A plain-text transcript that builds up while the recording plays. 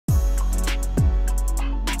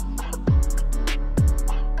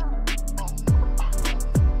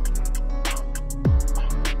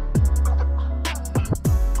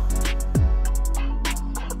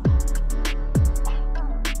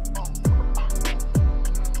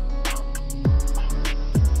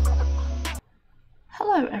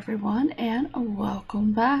everyone, and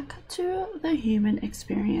welcome back to the Human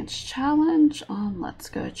Experience Challenge. Let's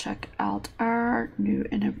go check out our new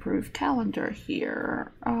and improved calendar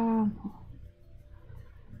here.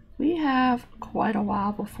 We have quite a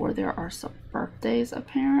while before there are some birthdays,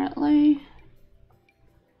 apparently.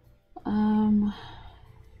 I'm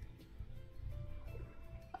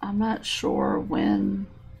not sure when.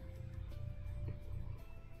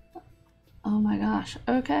 Oh my gosh.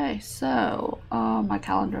 Okay, so my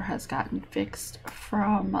calendar has gotten fixed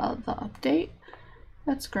from the update.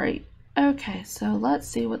 That's great. Okay, so let's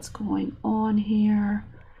see what's going on here.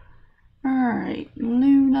 Alright,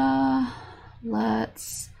 Luna,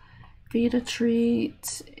 let's feed a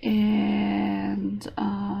treat and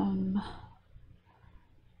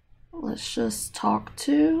let's just talk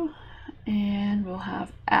to, and we'll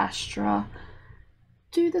have Astra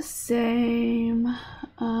do the same.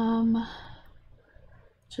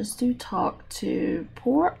 Just do talk to.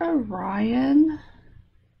 Poor Orion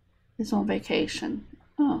is on vacation.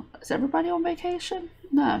 Oh, is everybody on vacation?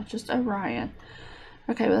 No, just Orion.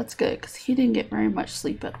 Okay, well that's good because he didn't get very much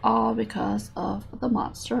sleep at all because of the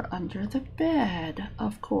monster under the bed.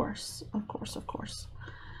 Of course, of course, of course.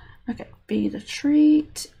 Okay, feed a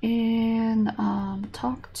treat and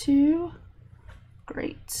talk to.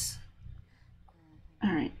 Great. All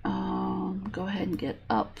right, go ahead and get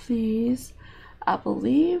up, please. I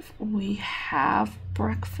believe we have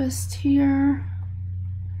breakfast here.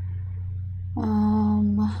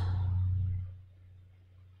 Well,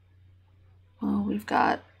 we've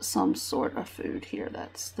got some sort of food here.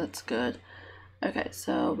 That's good. Okay,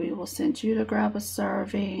 so we will send you to grab a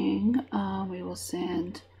serving. We will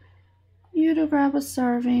send you to grab a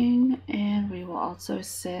serving, and we will also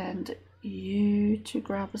send you to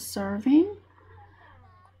grab a serving.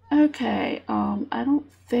 Okay, I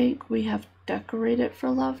don't think we have decorated for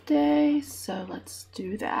Love Day, so let's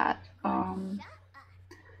do that.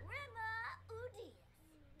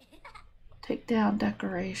 Take down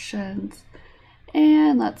decorations,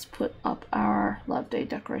 and let's put up our Love Day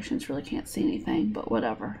decorations. Really can't see anything, but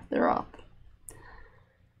whatever, they're up.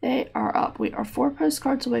 They are up. We are 4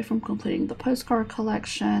 postcards away from completing the postcard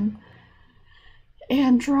collection.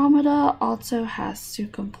 Andromeda also has to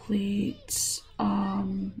complete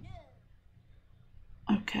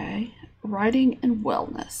okay, writing and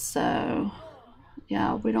wellness. So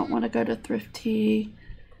yeah, we don't want to go to Thrifty.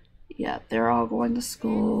 Yeah, they're all going to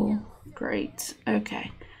school. Great.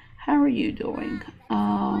 Okay, how are you doing?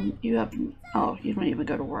 You have, oh, you don't even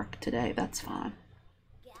go to work today. That's fine.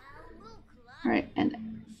 All right,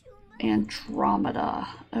 and Andromeda.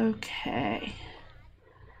 Okay,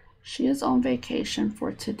 she is on vacation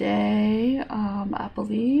for today. I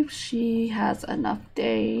believe she has enough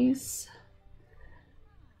days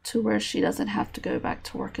to where she doesn't have to go back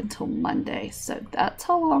to work until Monday. So that's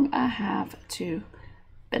how long I have to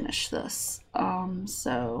finish this.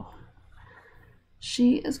 So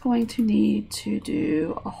she is going to need to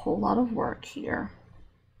do a whole lot of work here.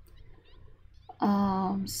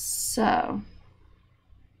 So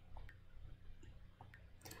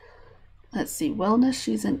let's see, wellness,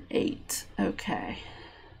 she's an 8. Okay.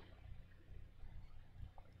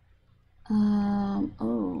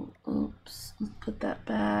 Oh, oops, let's put that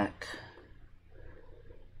back.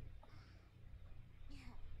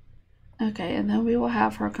 Okay, and then we will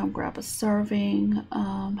have her come grab a serving.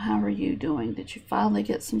 How are you doing? Did you finally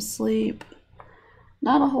get some sleep?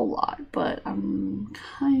 Not a whole lot, but I'm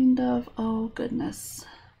kind of, oh goodness.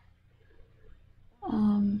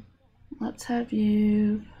 Let's have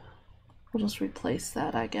you, we'll just replace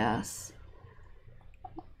that, I guess.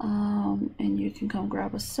 And you can come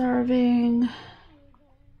grab a serving.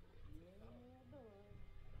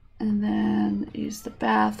 And then use the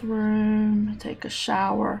bathroom, take a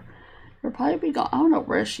shower. You'll probably be gone. I don't know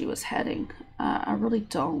where she was heading. I really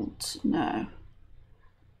don't know.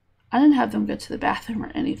 I didn't have them go to the bathroom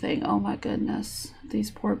or anything. Oh my goodness. These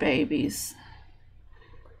poor babies.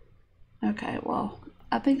 Okay, well,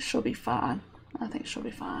 I think she'll be fine. I think she'll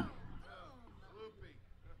be fine.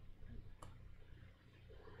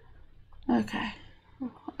 Okay.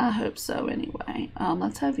 I hope so anyway.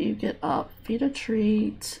 Let's have you get up, feed a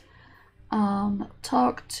treat,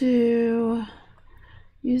 talk to,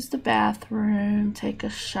 use the bathroom, take a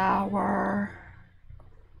shower,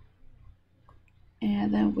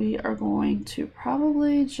 and then we are going to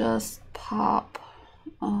probably just pop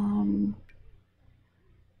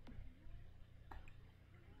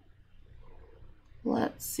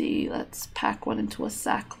let's see, let's pack one into a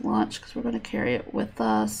sack lunch because we're going to carry it with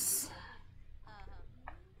us.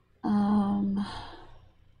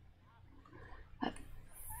 I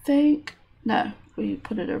think, no, we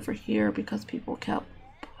put it over here because people kept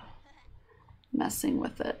messing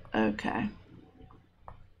with it. Okay.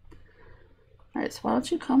 Alright, so why don't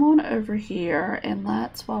you come on over here, and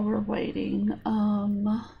let's, while we're waiting,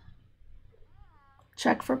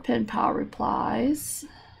 check for pen pal replies.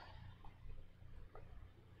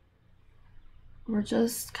 We're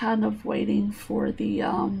just kind of waiting for the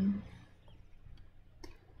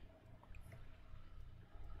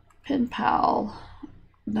pen pal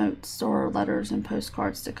notes or letters and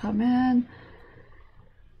postcards to come in.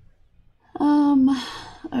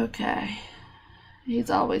 Okay. He's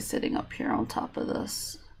always sitting up here on top of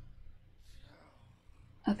this.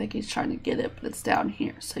 I think he's trying to get it, but it's down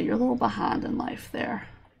here. So you're a little behind in life there.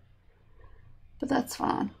 But that's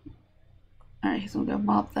fine. Alright, he's gonna go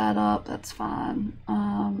mop that up. That's fine.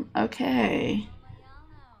 Okay.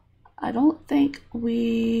 I don't think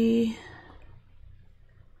we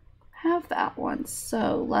have that one.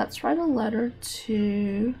 So let's write a letter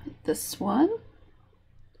to this one.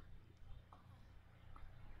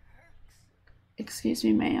 Excuse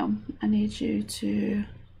me, ma'am. I need you to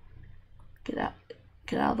get out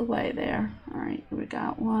of the way there. Alright, we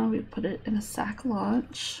got one. We put it in a sack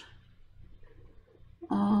lunch.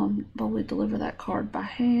 But we deliver that card by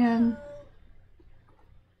hand.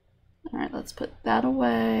 Alright, let's put that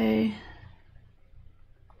away.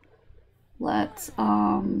 Let's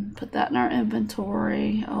put that in our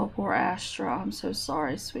inventory. Oh, poor Astra. I'm so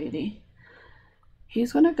sorry, sweetie.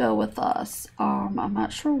 He's gonna go with us. I'm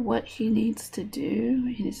not sure what he needs to do.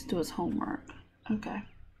 He needs to do his homework. Okay,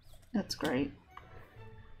 that's great.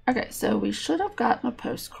 Okay, so we should have gotten a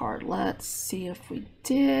postcard. Let's see if we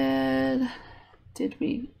did. Did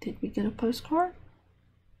we get a postcard?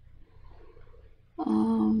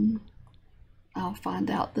 I'll find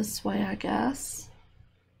out this way, I guess.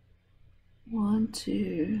 1,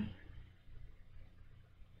 2.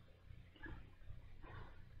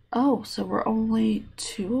 Oh, so we're only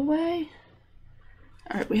 2 away?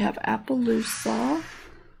 Alright, we have Appaloosa.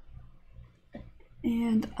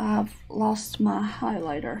 And I've lost my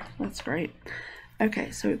highlighter. That's great.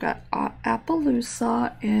 Okay, so we've got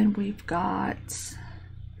Appaloosa and we've got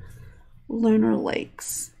Lunar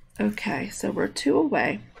Lakes. Okay, so we're 2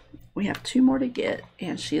 away. We have 2 more to get,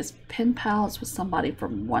 and she is pen pals with somebody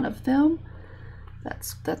from one of them.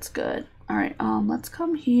 That's good. Alright, let's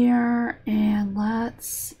come here and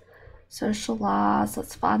let's socialize.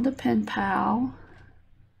 Let's find a pen pal.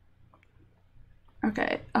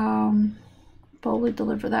 Okay, boldly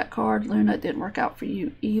deliver that card. Luna, it didn't work out for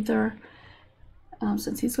you either.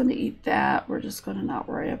 Since he's going to eat that, we're just going to not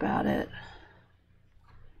worry about it.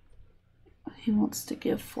 He wants to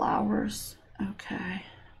give flowers. Okay.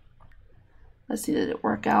 Let's see, did it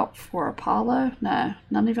work out for Apollo? No,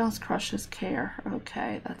 none of y'all's crushes care.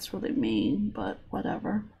 Okay, that's really mean, but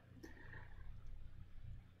whatever.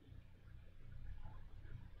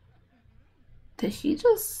 Did he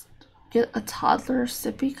just get a toddler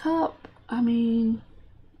sippy cup? I mean,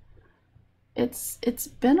 it's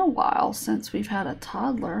been a while since we've had a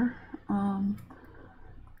toddler.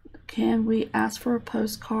 Can we ask for a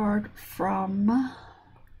postcard from...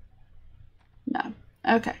 No.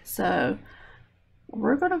 Okay, so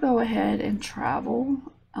we're going to go ahead and travel.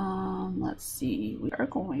 Let's see, we are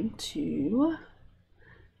going to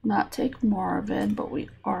not take Marvin, but we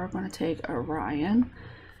are going to take Orion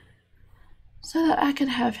so that I can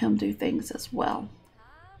have him do things as well.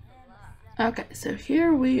 Okay, so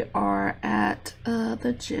here we are at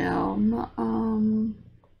the gym.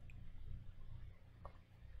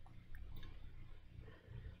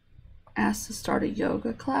 Asked to start a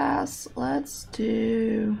yoga class. Let's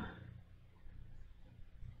do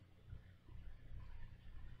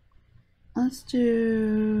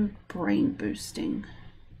brain boosting.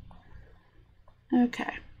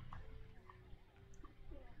 Okay.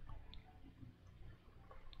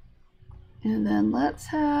 And then let's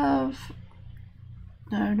have,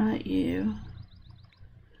 no, not you.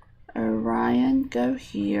 Orion, go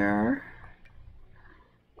here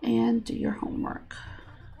and do your homework.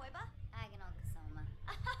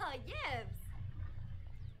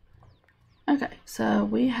 Okay, so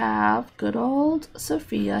we have good old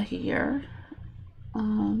Sophia here,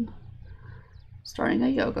 starting a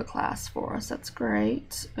yoga class for us. That's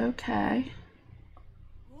great. Okay.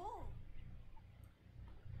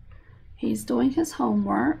 He's doing his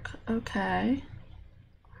homework. Okay.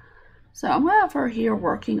 So I'm going to have her here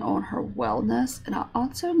working on her wellness, and I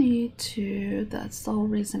also need to, that's the whole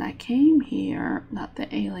reason I came here, not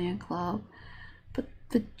the alien club, but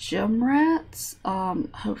the gym rats.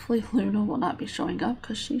 Hopefully Luna will not be showing up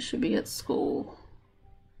because she should be at school.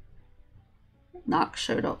 Knox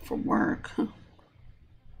showed up from work.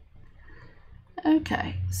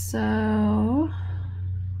 Okay, so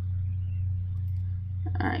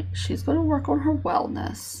Alright, she's going to work on her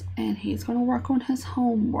wellness, and he's going to work on his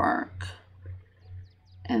homework.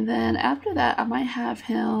 And then after that, I might have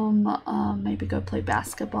him maybe go play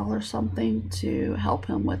basketball or something to help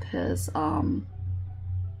him with his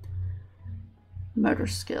motor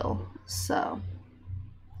skill. So,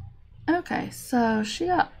 okay, so she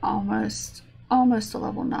got almost a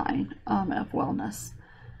level 9 of wellness.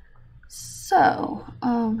 So,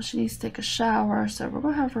 she needs to take a shower, so we're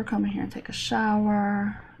going to have her come in here and take a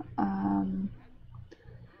shower.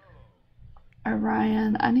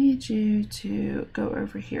 Orion, I need you to go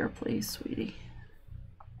over here, please, sweetie.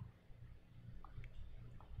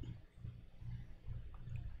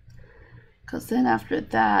 Because then after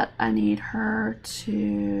that, I need her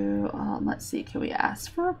to, let's see, can we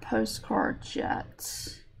ask for a postcard yet?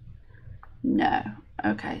 No.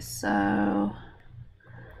 Okay, so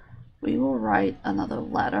we will write another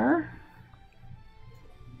letter.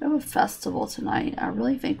 We have a festival tonight. I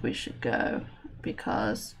really think we should go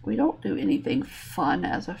because we don't do anything fun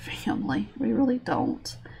as a family. We really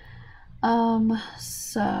don't.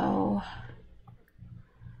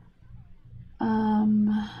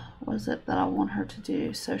 What is it that I want her to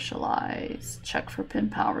do? Socialize. Check for pen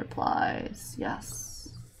pal replies. Yes.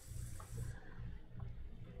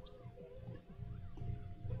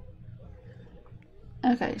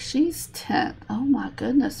 Okay, she's 10. Oh my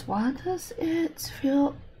goodness, why does it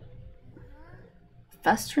feel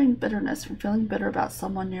festering bitterness from feeling bitter about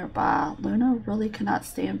someone nearby? Luna really cannot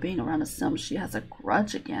stand being around a sim she has a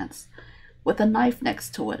grudge against, with a knife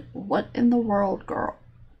next to it. What in the world, girl?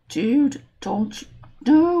 Dude, don't you?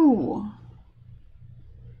 No!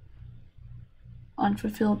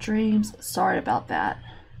 Unfulfilled dreams. Sorry about that.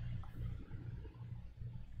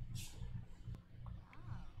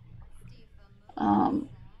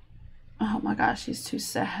 Oh my gosh, she's too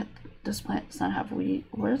sad. This plant does not have weed.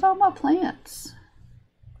 Where's all my plants?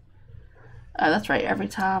 Oh, that's right. Every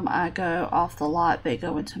time I go off the lot, they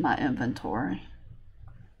go into my inventory.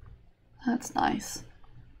 That's nice.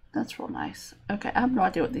 That's real nice. Okay, I have no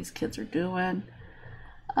idea what these kids are doing.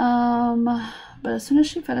 But as soon as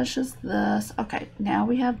she finishes this, okay, now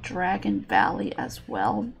we have Dragon Valley as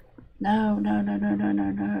well. No.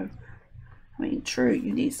 I mean, true,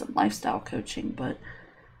 you need some lifestyle coaching, but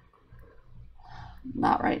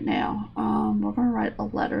not right now. We're going to write a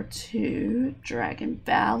letter to Dragon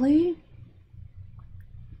Valley.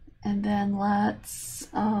 And then let's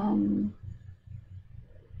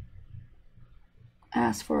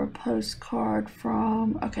ask for a postcard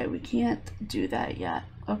from, okay, we can't do that yet.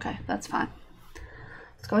 Okay, that's fine.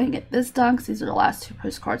 Let's go ahead and get this done because these are the last 2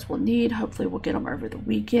 postcards we'll need. Hopefully we'll get them over the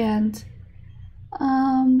weekend.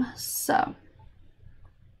 So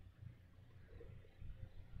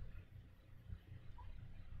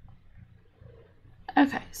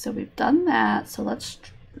okay, so we've done that. So let's,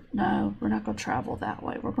 no, we're not going to travel that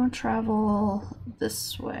way. We're going to travel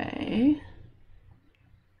this way.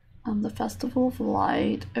 The Festival of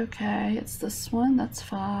Light. Okay, it's this one. That's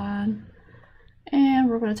fine. And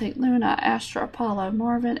we're going to take Luna, Astra, Apollo,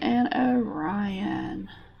 Marvin, and Orion.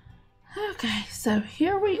 Okay, so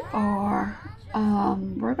here we are.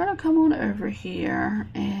 We're going to come on over here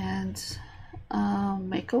and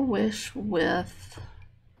make a wish with...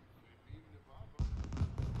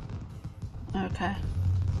 Okay.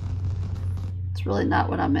 It's really not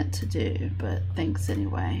what I meant to do, but thanks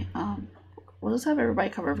anyway. We'll just have everybody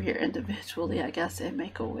come over here individually, I guess, and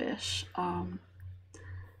make a wish.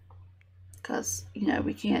 Because, you know,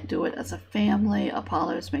 we can't do it as a family.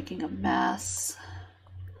 Apollo's making a mess.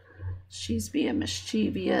 She's being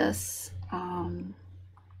mischievous.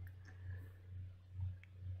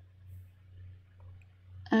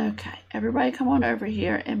 Okay, everybody come on over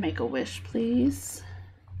here and make a wish, please.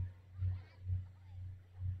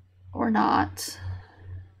 Or not.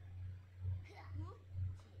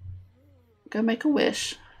 Go make a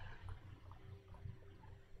wish.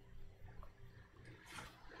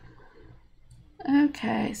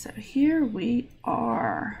 Okay, so here we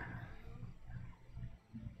are.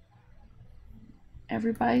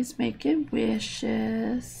 Everybody's making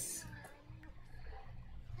wishes.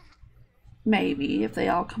 Maybe if they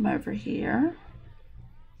all come over here.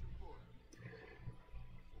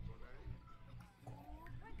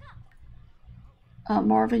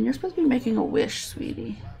 Marvin, you're supposed to be making a wish,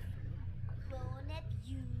 sweetie.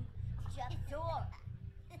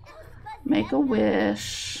 Make a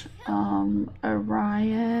wish.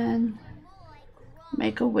 Orion,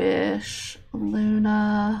 make a wish.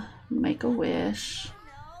 Luna, make a wish.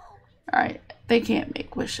 Alright, they can't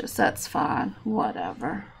make wishes. That's fine.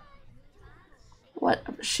 Whatever.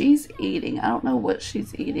 Whatever. She's eating. I don't know what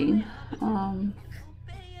she's eating.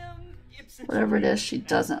 Whatever it is, she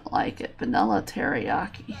doesn't like it. Vanilla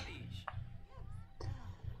teriyaki.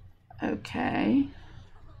 Okay.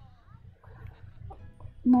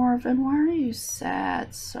 Marvin, why are you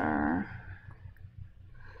sad, sir?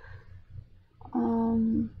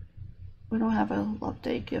 We don't have a love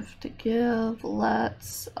day gift to give.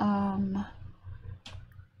 Let's, oh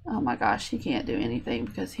my gosh, he can't do anything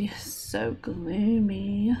because he is so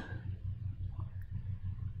gloomy.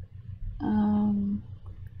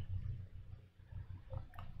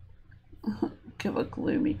 Give a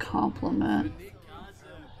gloomy compliment.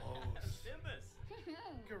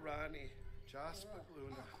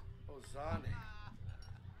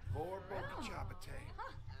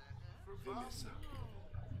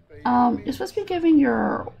 You're supposed to be giving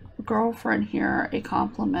your girlfriend here a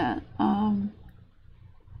compliment.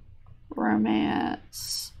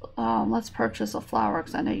 Romance. Let's purchase a flower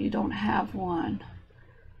because I know you don't have one.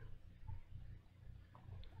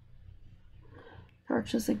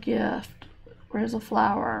 Purchase a gift. Where's a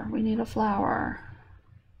flower? We need a flower.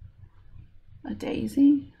 A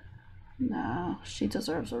daisy? No, she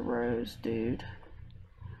deserves a rose, dude.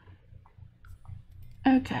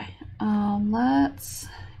 Okay, let's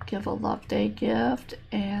give a love day gift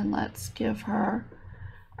and let's give her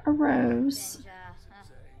a rose.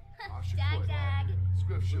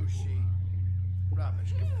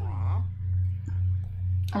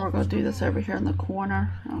 Oh, we're gonna do this over here in the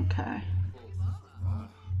corner. Okay.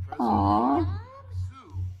 Aww.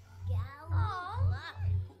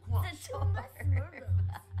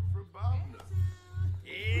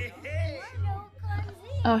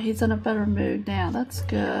 Oh, he's in a better mood now. That's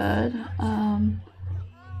good.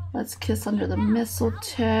 Let's kiss under the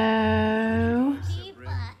mistletoe.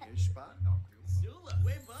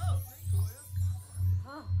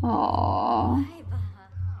 Aww.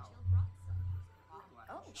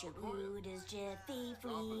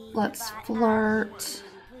 Let's flirt.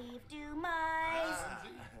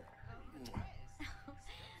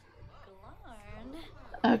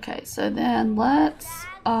 Okay, so then let's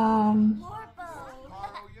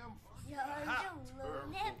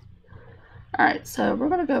alright, so we're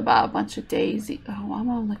gonna go buy a bunch of daisy. Oh, I'm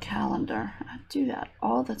on the calendar. I do that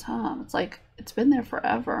all the time. It's like it's been there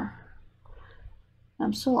forever.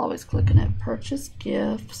 I'm still always clicking it. Purchase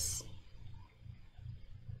gifts.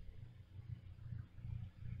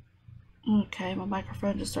 Okay, my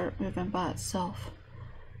microphone just started moving by itself.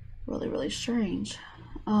 Really strange.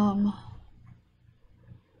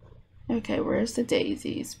 Okay, where's the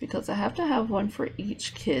daisies? Because I have to have one for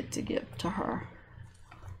each kid to give to her.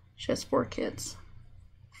 She has 4 kids.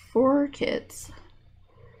 4 kids.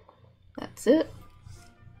 That's it.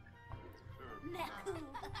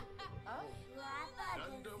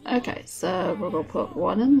 Okay, so we're gonna put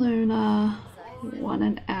 1 in Luna, 1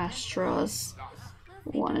 in Astra's,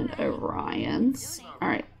 1 in Orion's.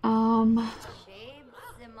 Alright,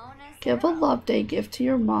 give a love day gift to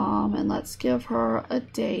your mom and let's give her a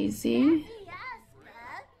daisy.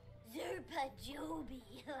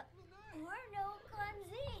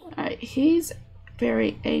 Alright, he's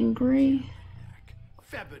very angry.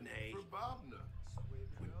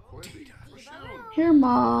 Here,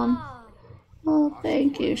 Mom. Oh,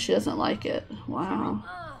 thank you. She doesn't like it. Wow.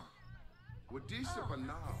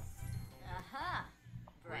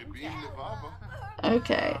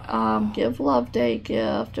 Okay, give love day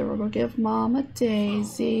gift, and we're gonna give Mom a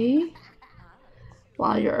daisy.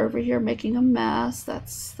 While you're over here making a mess,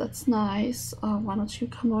 that's nice. Why don't you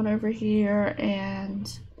come on over here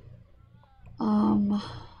and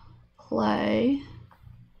play.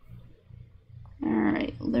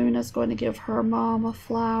 Alright, Luna's going to give her mom a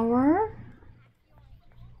flower.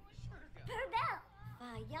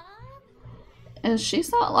 And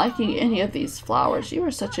she's not liking any of these flowers. You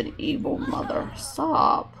are such an evil mother.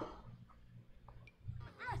 Stop.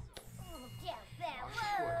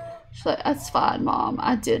 She's like, that's fine, Mom.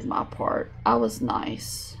 I did my part. I was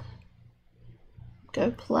nice. Go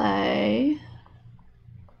play.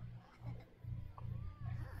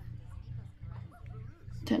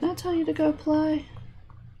 Didn't I tell you to go play?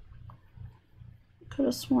 Could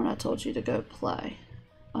have sworn I told you to go play.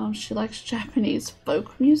 She likes Japanese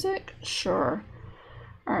folk music? Sure.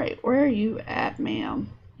 Alright, where are you at, ma'am?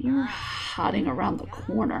 You're hiding around the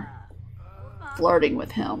corner. Flirting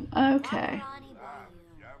with him. Okay.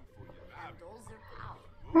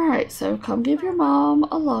 Alright, so come give your mom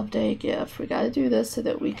a love day gift. We gotta do this so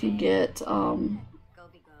that we can get,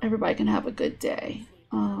 everybody can have a good day.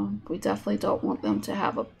 We definitely don't want them to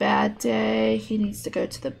have a bad day. He needs to go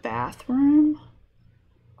to the bathroom.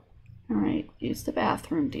 Alright, use the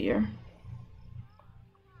bathroom, dear.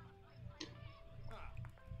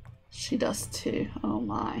 She does too. Oh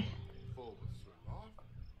my.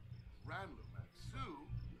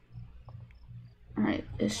 Alright,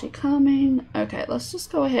 is she coming? Okay, let's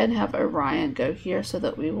just go ahead and have Orion go here so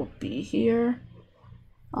that we will be here.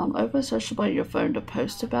 Open social by your phone to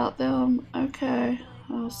post about them. Okay,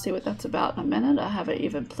 I'll see what that's about in a minute. I haven't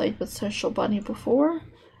even played with Social Bunny before.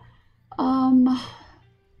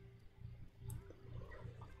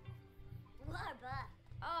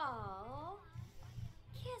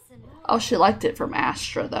 Oh, she liked it from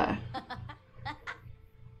Astra though.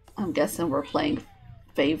 I'm guessing we're playing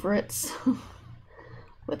favorites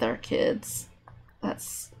with our kids.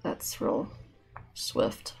 That's real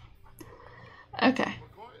swift. Okay.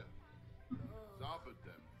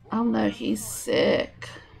 Oh no, he's sick.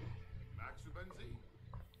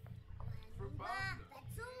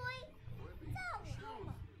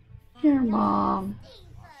 Here, Mom.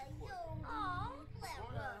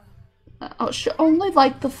 Oh, she only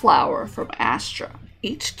liked the flower from Astra.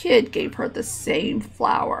 Each kid gave her the same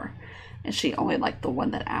flower, and she only liked the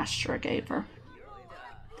one that Astra gave her.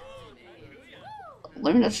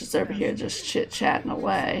 Luna's just over here just chit-chatting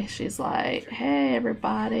away. She's like, hey,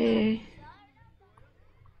 everybody.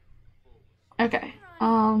 Okay,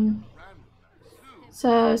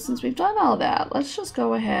 so since we've done all that, let's just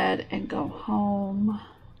go ahead and go home.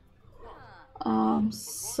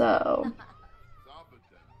 So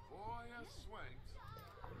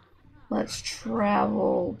let's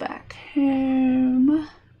travel back home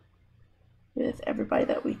with everybody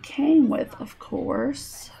that we came with, of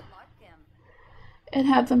course, and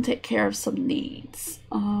have them take care of some needs.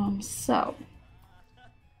 So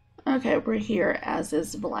okay, we're here, as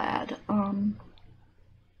is Vlad.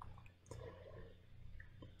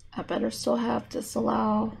 I better still have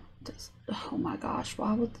disallow. Oh my gosh,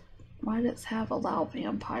 why does it have allow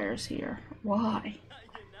vampires here? Why?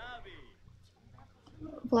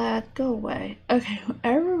 Vlad, go away. Okay,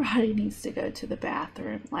 everybody needs to go to the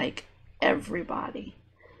bathroom, like everybody.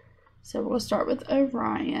 So we'll start with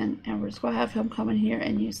Orion, and we're just gonna have him come in here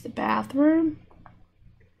and use the bathroom.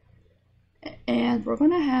 And we're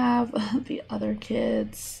gonna have the other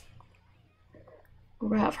kids, we're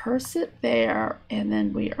gonna have her sit there, and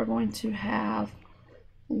then we are going to have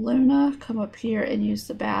Luna come up here and use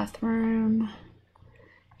the bathroom.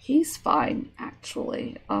 He's fine,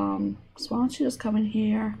 actually. So why don't you just come in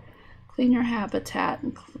here, clean your habitat,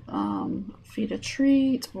 and feed a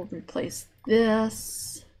treat. We'll replace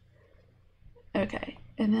this. Okay,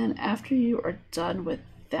 and then after you are done with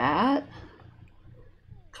that,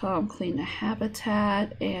 come clean the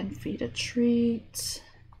habitat and feed a treat,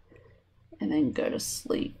 and then go to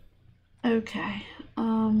sleep. Okay,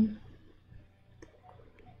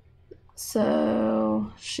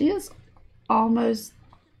 so she is almost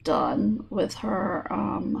done with her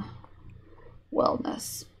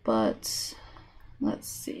wellness, but let's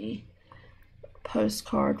see.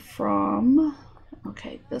 Postcard from,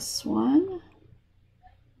 okay, this one,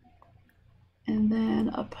 and then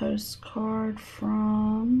a postcard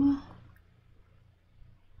from,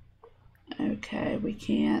 okay, we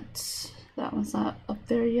can't, that one's not up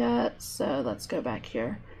there yet, so let's go back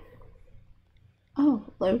here. Oh,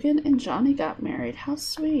 Logan and Johnny got married. How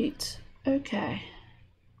sweet. Okay.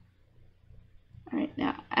 Alright,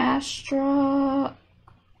 now Astra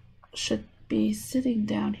should be sitting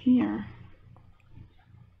down here.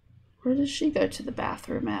 Where does she go to the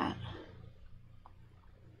bathroom at?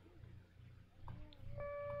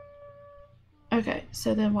 Okay,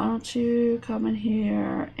 so then why don't you come in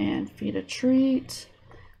here and feed a treat,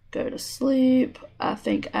 go to sleep. I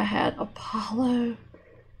think I had Apollo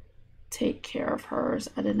take care of hers.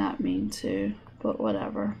 I did not mean to, but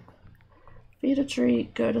whatever. Feed a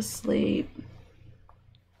treat, go to sleep.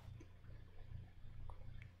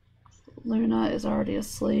 Luna is already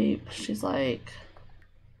asleep. She's like,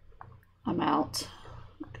 I'm out.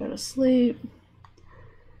 Go to sleep.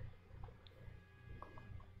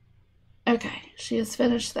 Okay, she has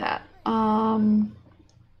finished that. I'm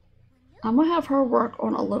gonna have her work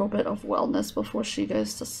on a little bit of wellness before she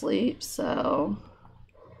goes to sleep, so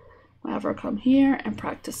I'll have her come here and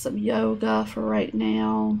practice some yoga for right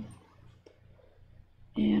now.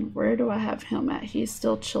 And where do I have him at? He's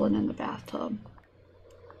still chilling in the bathtub.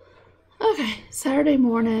 Okay, Saturday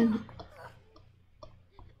morning.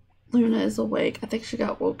 Luna is awake. I think she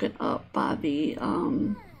got woken up by the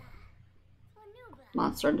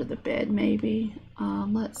monster under the bed, maybe.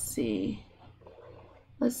 Let's see.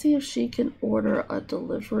 Let's see if she can order a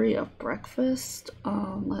delivery of breakfast.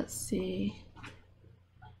 Let's see.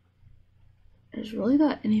 There's really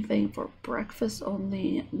not anything for breakfast on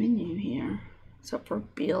the menu here, except for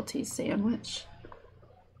BLT sandwich.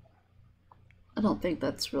 I don't think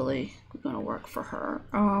that's really gonna work for her.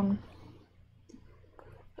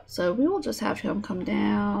 So we will just have him come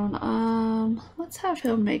down. Let's have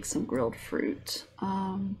him make some grilled fruit.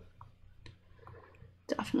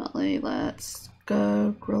 Definitely, let's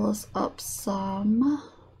go grill us up some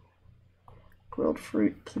grilled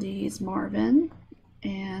fruit, please, Marvin.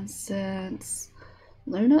 And since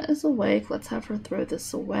Luna is awake, let's have her throw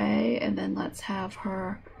this away, and then let's have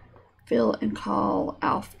her fill and call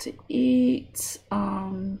Alf to eat.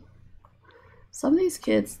 Some of these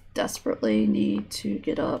kids desperately need to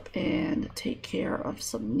get up and take care of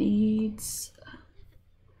some needs,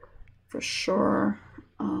 for sure.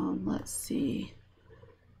 Let's see.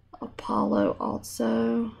 Apollo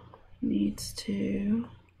also needs to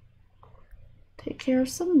take care of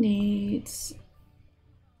some needs.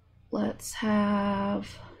 Let's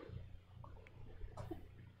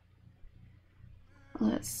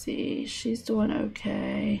see, she's doing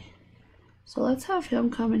okay. So let's have him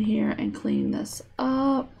come in here and clean this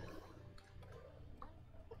up.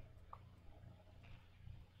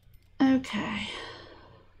 Okay.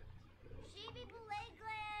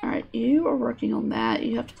 Alright, you are working on that.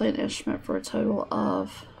 You have to play an instrument for a total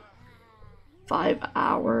of 5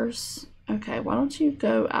 hours. Okay, why don't you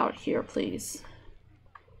go out here, please?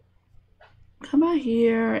 Come out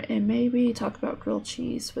here and maybe talk about grilled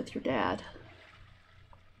cheese with your dad.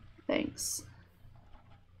 Thanks.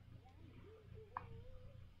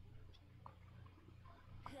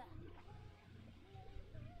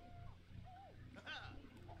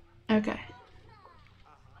 Okay.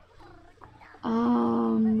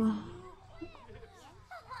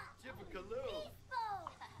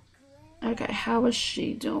 Okay, how is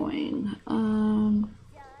she doing?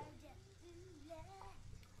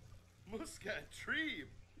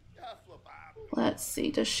 Let's see,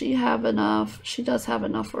 does she have enough? She does have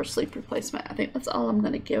enough for a sleep replacement. I think that's all I'm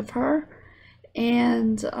going to give her.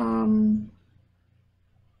 And, the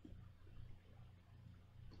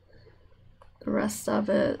rest of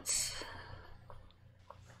it,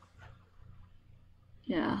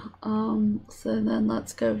 yeah. So then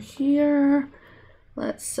let's go here.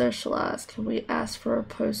 Let's socialize. Can we ask for a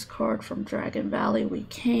postcard from Dragon Valley? We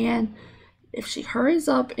can. If she hurries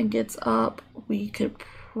up and gets up, we could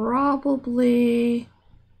probably,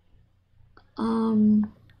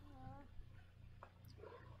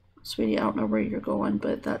 sweetie, I don't know where you're going,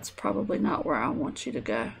 but that's probably not where I want you to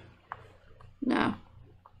go. No.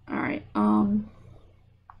 Alright,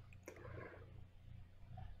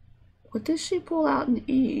 what did she pull out and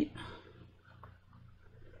eat?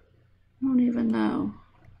 I don't even know.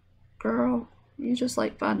 Girl, you just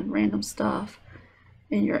like finding random stuff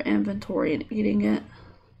in your inventory and eating it.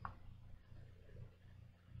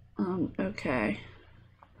 Okay.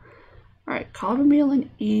 Alright, call the meal and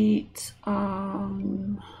eat.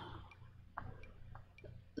 Them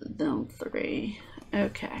 3.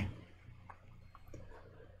 Okay.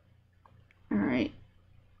 Alright.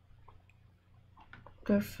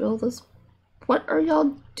 Go fill this. What are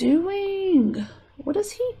y'all doing? What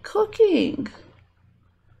is he cooking?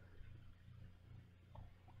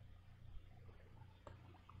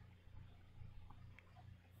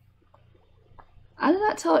 I did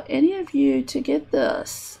not tell any of you to get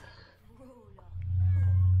this.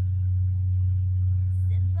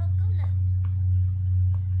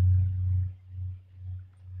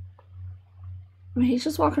 I mean, he's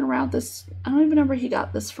just walking around this. I don't even know where he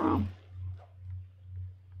got this from.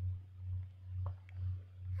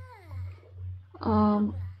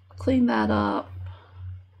 Clean that up.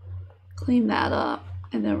 Clean that up.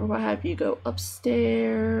 And then we're going to have you go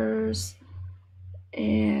upstairs.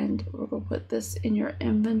 And we're going to put this in your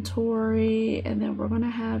inventory. And then we're going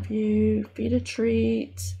to have you feed a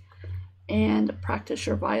treat and practice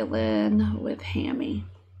your violin with Hammy.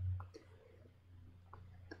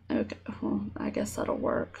 Okay, well, I guess that'll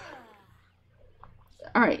work.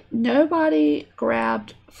 All right, nobody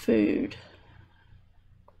grabbed food.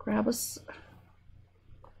 Grab a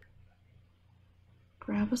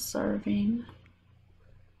serving.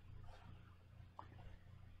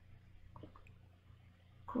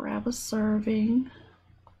 Grab a serving.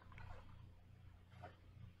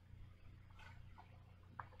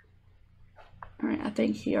 All right, I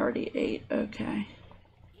think he already ate. Okay.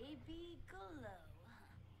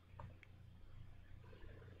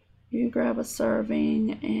 You grab a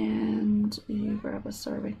serving and you grab a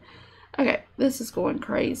serving. Okay, this is going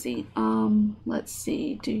crazy. Let's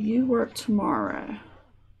see. Do you work tomorrow?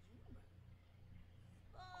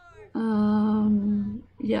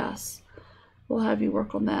 Yes. We'll have you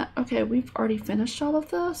work on that. Okay, we've already finished all of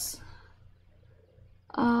this.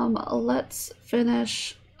 Let's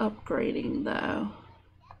finish upgrading though.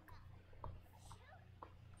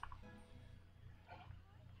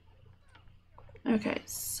 Okay,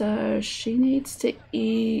 so she needs to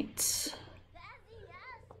eat.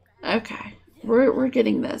 Okay, we're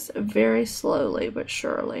getting this very slowly but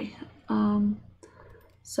surely.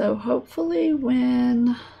 So hopefully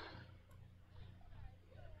when...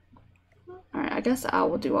 Alright, I guess I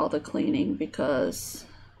will do all the cleaning because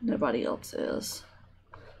nobody else is.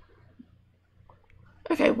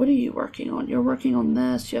 Okay, what are you working on? You're working on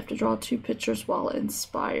this. You have to draw 2 pictures while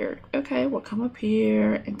inspired. Okay, we'll come up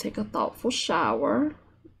here and take a thoughtful shower.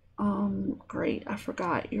 Great, I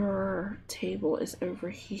forgot your table is over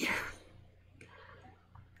here.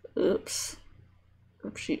 Oops.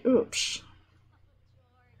 Oopsie oops.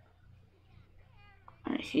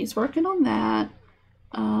 Alright, he's working on that.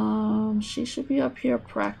 She should be up here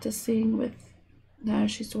practicing with... No,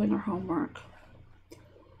 she's doing her homework.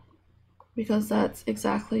 Because that's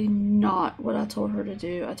exactly not what I told her to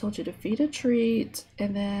do. I told you to feed a treat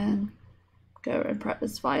and then go and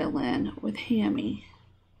practice violin with Hammy.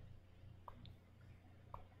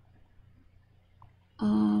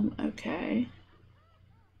 Okay.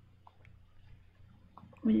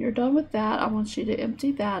 When you're done with that, I want you to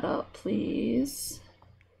empty that up, please.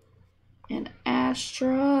 And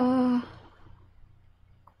Astra,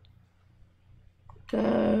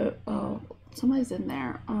 go. Oh, somebody's in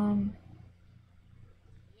there.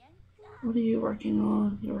 What are you working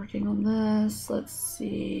on? You're working on this. Let's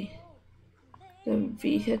see. The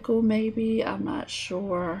vehicle, maybe. I'm not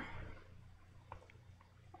sure.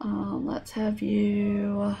 Let's have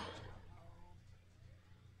you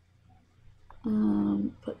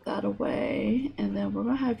put that away, and then we're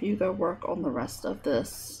gonna have you go work on the rest of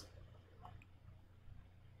this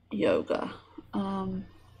yoga,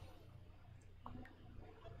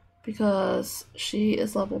 because she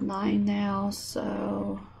is level 9 now.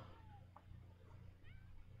 So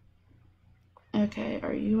okay,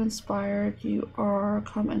 are you inspired? You are.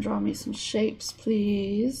 Come and draw me some shapes,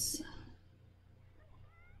 please.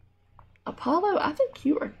 Apollo, I think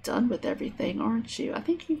you are done with everything, aren't you? I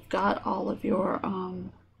think you've got all of your,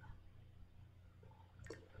 oh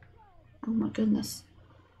my goodness.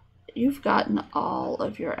 You've gotten all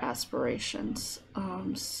of your aspirations,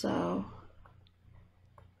 so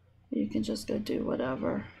you can just go do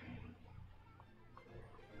whatever.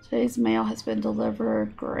 Today's mail has been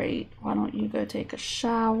delivered. Great. Why don't you go take a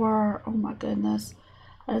shower? Oh my goodness.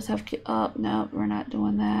 I just have to up. No, we're not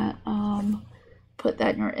doing that. Put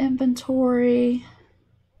that in your inventory.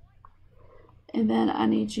 And then I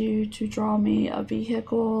need you to draw me a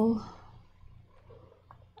vehicle.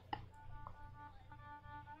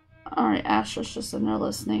 Alright, Astra's just in there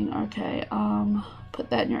listening. Okay,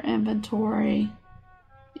 put that in your inventory.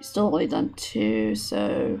 You still only done 2,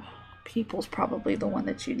 so people's probably the one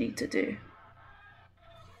that you need to do.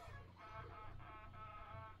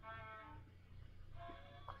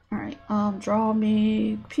 Alright, draw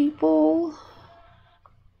me people.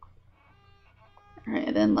 Alright,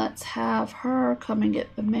 and then let's have her come and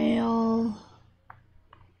get the mail.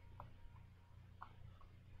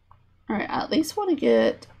 Alright, I at least want to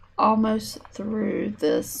get almost through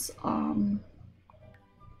this,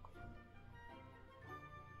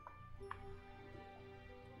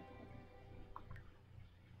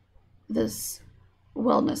 this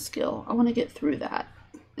wellness skill. I want to get through that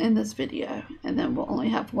in this video, and then we'll only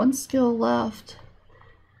have 1 skill left.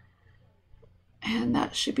 And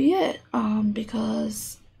that should be it,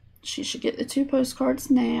 because she should get the 2 postcards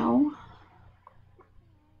now.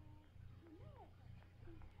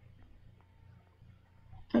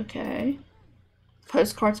 Okay.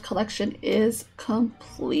 Postcards collection is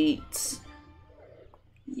complete.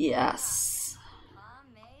 Yes.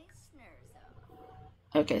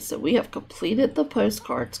 Okay, so we have completed the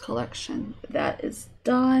postcards collection. That is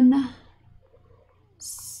done.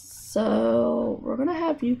 So we're gonna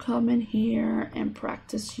have you come in here and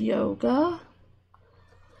practice yoga.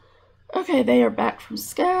 Okay, they are back from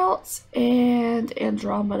Scouts, and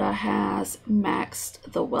Andromeda has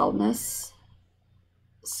maxed the wellness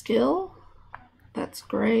skill. That's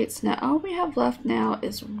great. So now all we have left now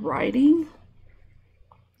is writing.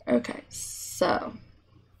 Okay, so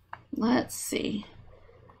let's see.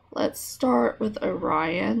 Let's start with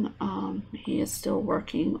Orion. He is still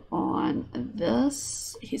working on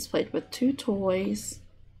this. He's played with 2 toys.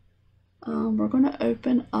 We're going to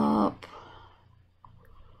open up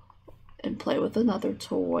and play with another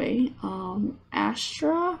toy.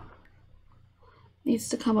 Astra needs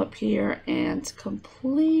to come up here and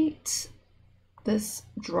complete this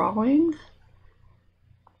drawing.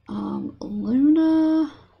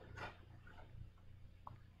 Luna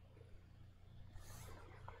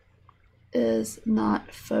is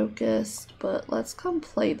not focused, but let's come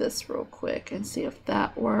play this real quick and see if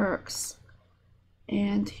that works.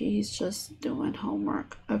 and he's just doing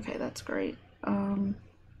homework. Okay, that's great.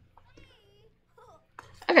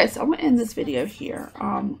 Okay, so I'm gonna end this video here.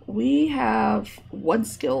 We have one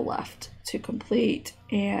skill left to complete,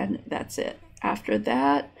 and that's it. After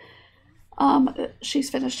that, she's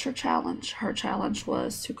finished her challenge. Her challenge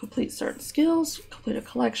was to complete certain skills, complete a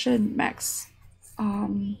collection, max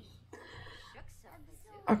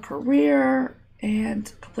a career,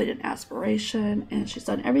 and complete an aspiration, and she's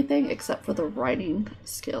done everything except for the writing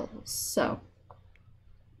skills. So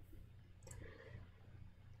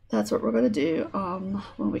that's what we're going to do.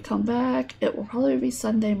 When we come back, it will probably be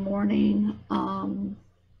Sunday morning, and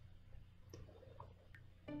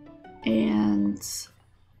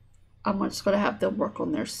I'm just going to have them work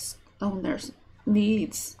on their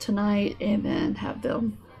needs tonight, and then have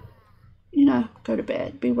them, you know, go to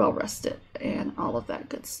bed, be well rested, and all of that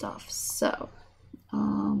good stuff. So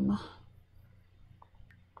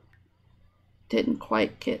didn't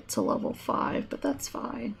quite get to level 5, but that's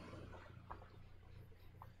fine.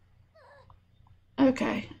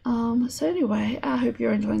 Okay, so anyway, I hope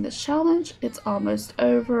you're enjoying this challenge. It's almost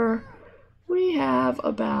over. We have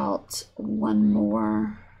about one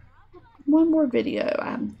more video,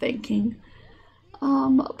 I'm thinking,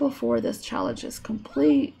 before this challenge is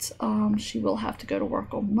complete. She will have to go to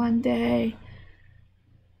work on Monday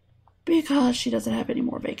because she doesn't have any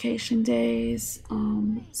more vacation days.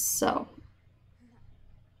 So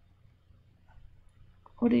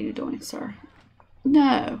what are you doing, sir?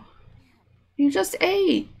 No. You just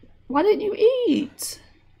ate. Why didn't you eat?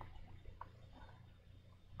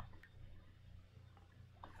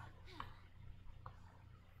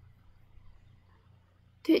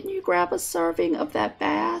 Didn't you grab a serving of that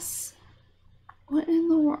bass? What in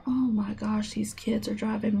the world? Oh my gosh, these kids are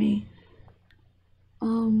driving me.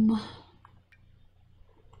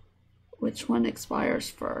 Which one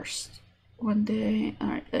expires first? One day. All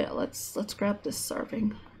right, yeah, let's grab this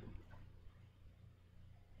serving.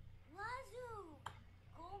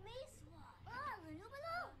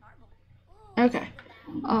 Okay,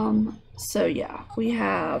 so yeah, we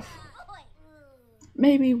have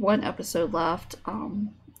maybe one episode left,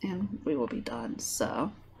 and we will be done.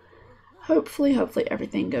 So hopefully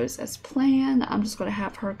everything goes as planned. I'm just going to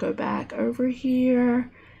have her go back over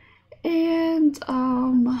here and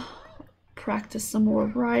practice some more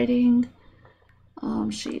writing.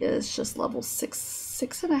 She is just level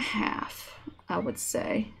 6.5, I would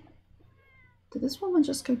say. Did this woman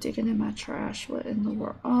just go digging in my trash? What in the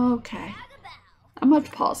world? Okay. I'm going to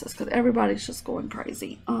have to pause this because everybody's just going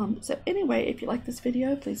crazy. So anyway, if you like this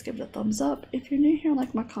video, please give it a thumbs up. If you're new here and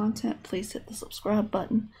like my content, please hit the subscribe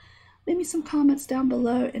button. Leave me some comments down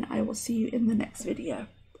below, and I will see you in the next video.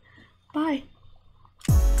 Bye.